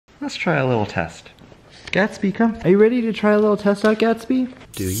let's try a little test. Gatsby, come. Are you ready to try a little test out, Gatsby?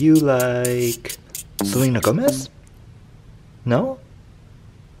 Do you like Selena Gomez? No?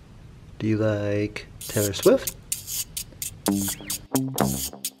 Do you like Taylor Swift?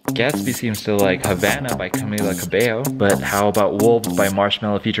 Gatsby seems to like Havana by Camila Cabello, but how about Wolves by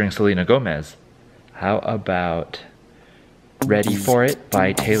Marshmello featuring Selena Gomez? How about Ready for It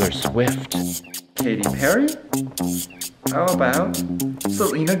by Taylor Swift? Katy Perry? How about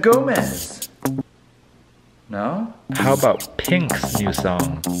Selena Gomez? No? How about Pink's new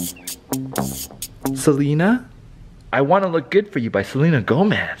song? Selena? I Wanna Look Good For You by Selena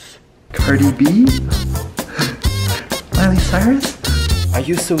Gomez. Cardi B? Miley Cyrus? Are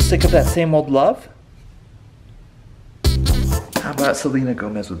you so sick of that same old love? How about Selena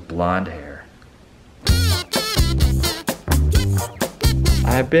Gomez with blonde hair?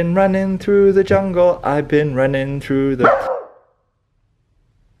 I've been running through the jungle, I've been running through the...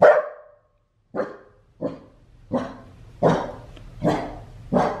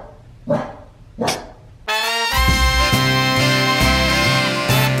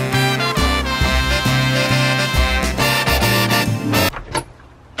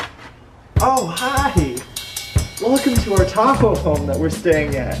 Oh, hi! Welcome to our Tahoe home that we're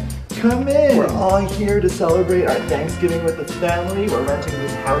staying at. Come in! We're all here to celebrate our Thanksgiving with the family. We're renting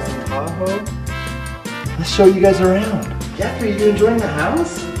this house in Tahoe. Let's show you guys around. Gatsby, are you enjoying the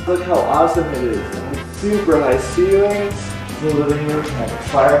house? Look how awesome it is. It's super high ceilings. The living room has a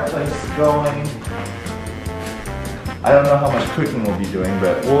fireplace going. I don't know how much cooking we'll be doing,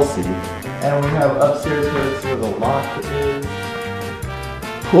 but we'll see. And we have upstairs here, this is where the loft is.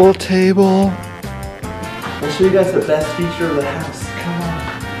 Pool table. We'll show you guys the best feature of the house. Come on.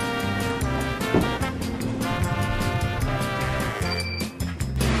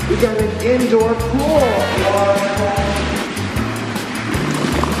 We got an indoor pool.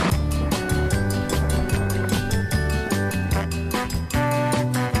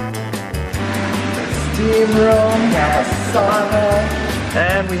 Steam room, we have a sauna,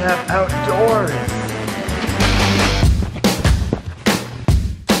 and we have outdoors.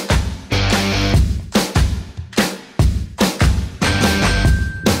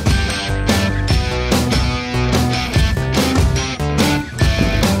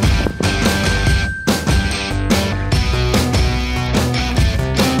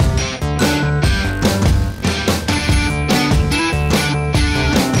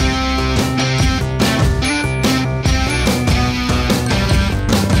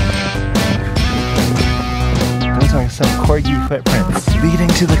 Some Corgi footprints leading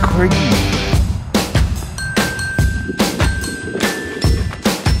to the Corgi.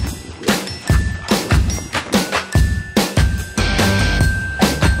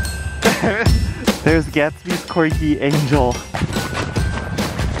 There's Gatsby's Corgi Angel.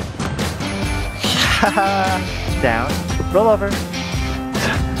 Down, roll over.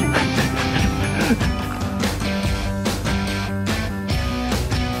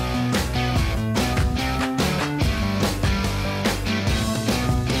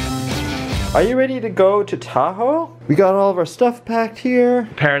 Are you ready to go to Tahoe? We got all of our stuff packed here.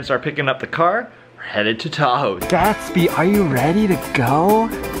 Parents are picking up the car. We're headed to Tahoe. Gatsby, are you ready to go?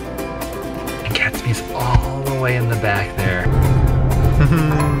 And Gatsby's all the way in the back there. We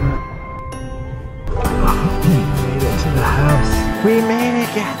made it to the house. We made it,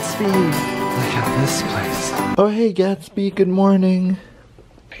 Gatsby. Look at this place. Oh, hey, Gatsby, good morning.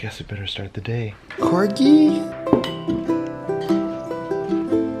 I guess we better start the day. Corgi?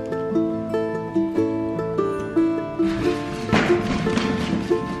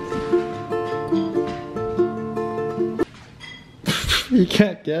 You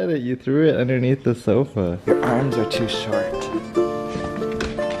can't get it, you threw it underneath the sofa. Your arms are too short.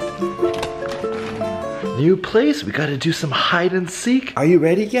 New place, we gotta do some hide and seek. Are you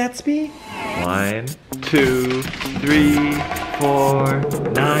ready, Gatsby? 1, 2, 3, 4,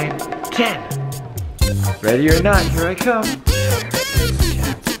 9, 10. Ready or not, here I come.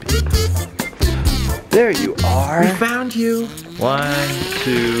 There you are. We found you. 1,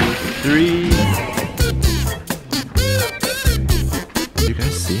 2, 3. You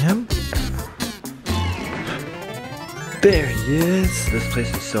guys see him? There he is. This place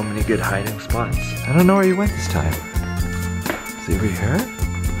has so many good hiding spots. I don't know where he went this time. Is he over here?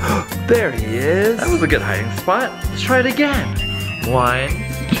 There he is. That was a good hiding spot. Let's try it again. 1,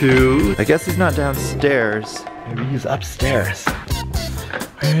 2. I guess he's not downstairs. Maybe he's upstairs.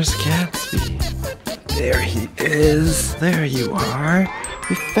 Where's Gatsby? There he is. There you are.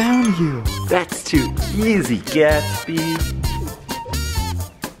 We found you. That's too easy, Gatsby.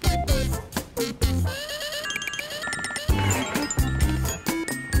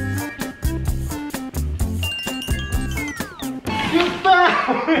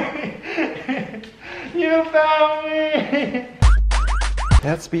 found me! You found me!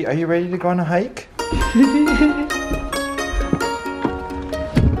 Gatsby, are you ready to go on a hike?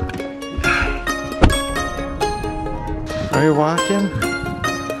 Are you walking?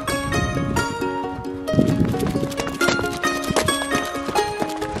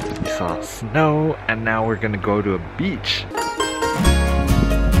 We saw snow and now we're gonna go to a beach.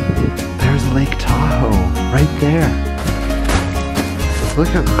 There's Lake Tahoe, right there. Look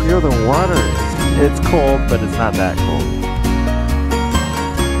how clear the water is. It's cold, but it's not that cold.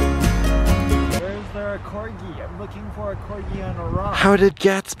 Where's there a corgi? I'm looking for a corgi on a rock. How did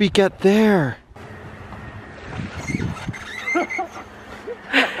Gatsby get there?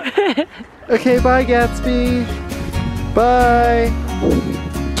 Okay, bye Gatsby. Bye.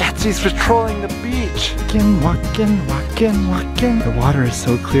 Gatsby's patrolling the beach. Walking. The water is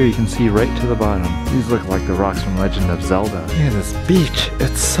so clear you can see right to the bottom. These look like the rocks from Legend of Zelda. Look at this beach.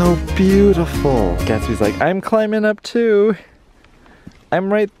 It's so beautiful. Gatsby's like, I'm climbing up too.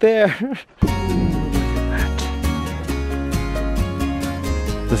 I'm right there.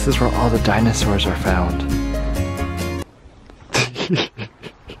 This is where all the dinosaurs are found.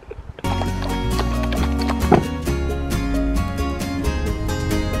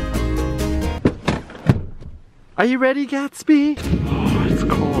 Are you ready, Gatsby? Oh, it's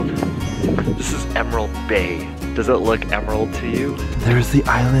cold. This is Emerald Bay. Does it look emerald to you? There's the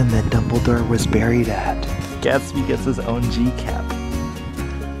island that Dumbledore was buried at. Gatsby gets his own G-cap.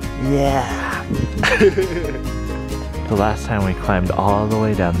 Yeah. The last time we climbed all the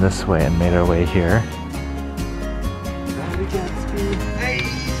way down this way and made our way here. Ready, Gatsby? Hey,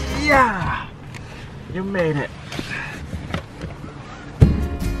 yeah! You made it.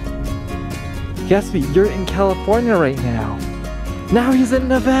 Gatsby, you're in California right now. Now he's in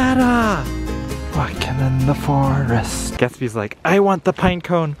Nevada. Walking in the forest. Gatsby's like, I want the pine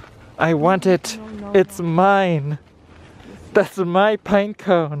cone. I want it. It's mine. That's my pine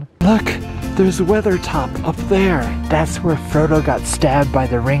cone. Look, there's Weathertop up there. That's where Frodo got stabbed by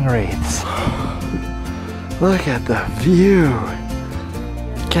the ring wraiths. Look at the view.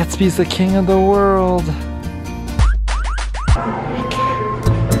 Gatsby's the king of the world.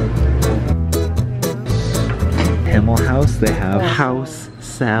 Himmel House, they have house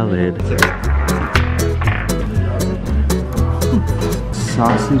salad.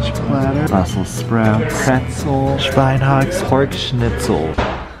 Sausage platter, Brussels sprouts, pretzel, Schweinhack's pork schnitzel.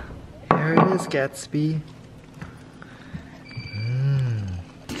 There it is, Gatsby.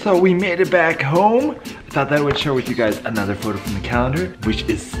 So we made it back home. I thought that I would share with you guys another photo from the calendar, which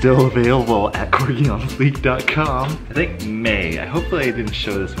is still available at CorgiOnFleek.com. I think May. Hopefully I didn't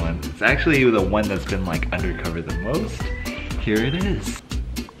show this one. It's actually the one that's been like undercover the most. Here it is.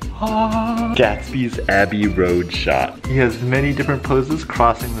 Gatsby's Abbey Road shot. He has many different poses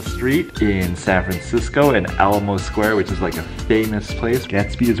crossing the street in San Francisco and Alamo Square, which is like a famous place.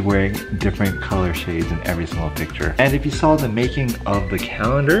 Gatsby is wearing different color shades in every single picture. And if you saw the making of the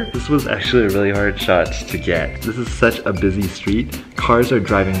calendar, this was actually a really hard shot to get. This is such a busy street. Cars are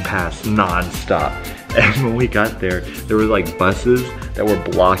driving past non-stop. And when we got there were like buses that were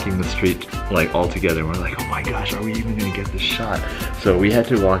blocking the street like all together. We're like, oh my gosh, are we even gonna get this shot? So we had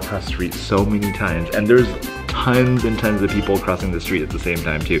to walk across the street so many times, and there's tons and tons of people crossing the street at the same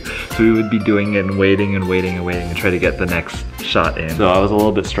time too. So we would be doing it and waiting and waiting and waiting and try to get the next shot in. So I was a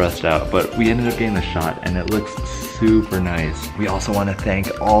little bit stressed out, but we ended up getting the shot and it looks super nice. We also want to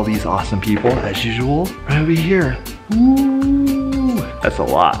thank all these awesome people as usual right over here. Ooh, that's a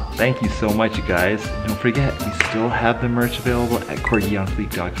lot. Thank you so much, you guys. Don't forget, we still have the merch available at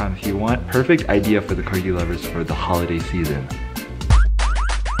CorgiOnFleek.com if you want. Perfect idea for the corgi lovers for the holiday season.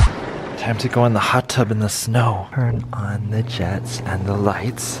 Time to go in the hot tub in the snow. Turn on the jets and the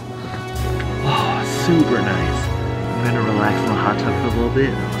lights. Oh, super nice. I'm gonna relax in the hot tub for a little bit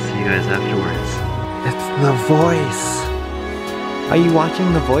and I'll see you guys afterwards. It's The Voice. Are you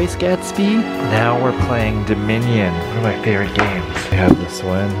watching The Voice, Gatsby? Now we're playing Dominion, one of my favorite games. We have this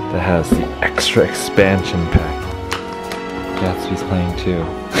one that has the extra expansion pack. Gatsby's playing too.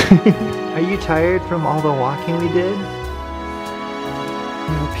 Are you tired from all the walking we did?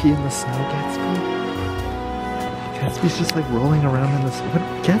 You wanna pee in the snow, Gatsby? Gatsby's just like rolling around in the snow.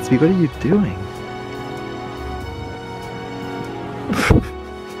 Gatsby, what are you doing?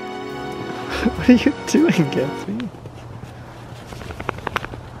 What are you doing, Gatsby?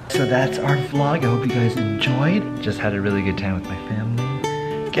 So that's our vlog. I hope you guys enjoyed. Just had a really good time with my family.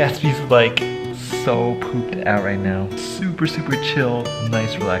 Gatsby's like so pooped out right now. Super, super chill,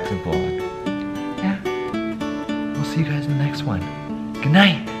 nice, relaxing vlog. Yeah. We'll see you guys in the next one. Good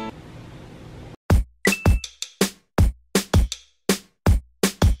night.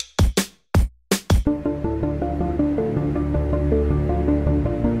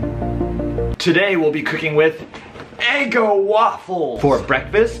 Today we'll be cooking with Eggo waffles for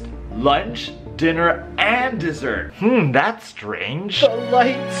breakfast, lunch, dinner, and dessert. That's strange. The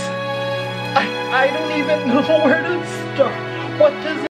lights. I don't even know where to start. What does